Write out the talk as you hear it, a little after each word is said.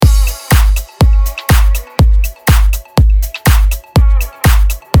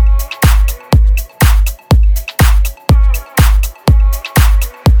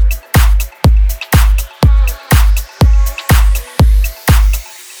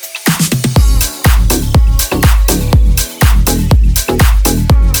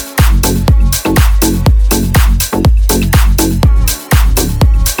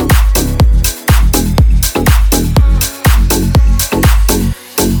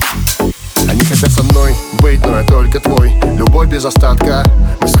тебя со мной быть, но я только твой. Любовь без остатка,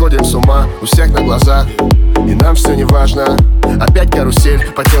 мы сходим с ума у всех на глазах, и нам все не важно. Опять карусель,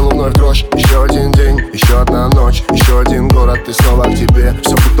 по телу вновь дрожь. Еще один день, еще одна ночь, еще один город, и снова к тебе.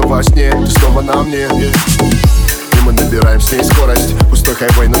 Все будто во сне, ты снова на мне. И мы набираем с ней скорость. Пустой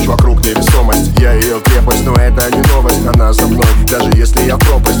хайвей, ночь вокруг невесомость. Я ее крепость, но это не новость. Она за мной, даже если я в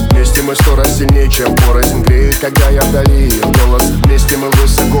пропасть. Вместе мы 100 раз сильнее, чем порознь. Греет, когда я вдали ее голос. Вместе мы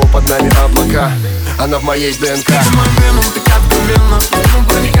высоко, под нами облака. Она в моей ДНК. Ты по моим венам, так откровенно. Ты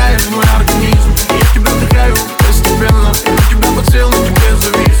проникаешь в мой организм. Я тебя вдыхаю постепенно. Я на тебя подсел, на тебе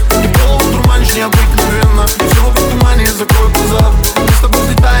завис. Ты голову дурманишь необыкновенно. Все в тумане, закрой глаза. Мы с тобой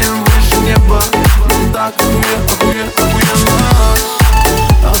взлетаем выше неба. Нам так охуенно. Охуенно.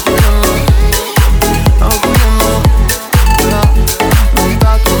 Охуенно. Да. Нам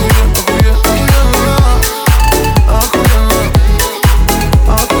так охуенно. Охуенно.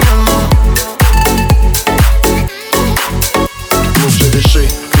 Охуенно. Глубже дыши,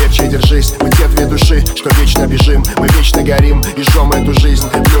 крепче держись. Мы те две души, что вечно бежим. Мы вечно горим и жжем эту жизнь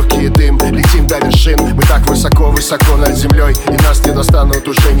в легкий дым, летим до вершин. Мы так высоко, высоко над землей, и нас не достанут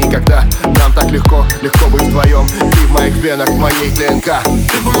уже никогда. Нам так легко, легко быть вдвоем. Ты в моих венах, в моей ДНК.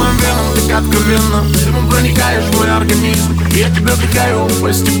 Ты по моим венам, так откровенно. Ты проникаешь в мой организм. Я тебя вдыхаю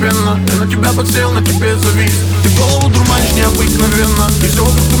постепенно. Я на тебя подсел, на тебе завис. Ты голову дурманишь необыкновенно. И все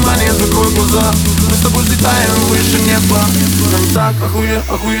в тумане, закрой глаза. Мы с тобой взлетаем выше неба. Нам так охуенно.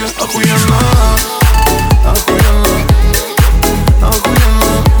 Охуенно. Охуенно.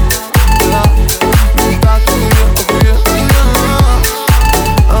 Да. Нам так охуенно.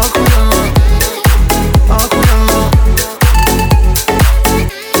 Охуенно. Охуенно.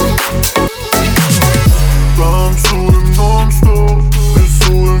 Танцуем нон-стоп,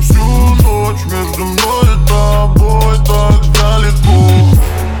 рисуем всю ночь. Между мной и тобой так далеко.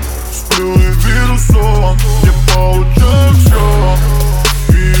 Сплю и вижу сон, я получаю все.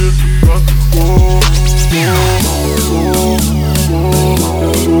 И это так легко.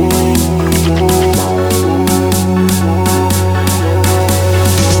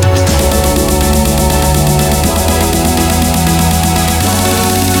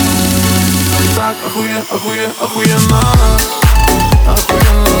 Так охуенно.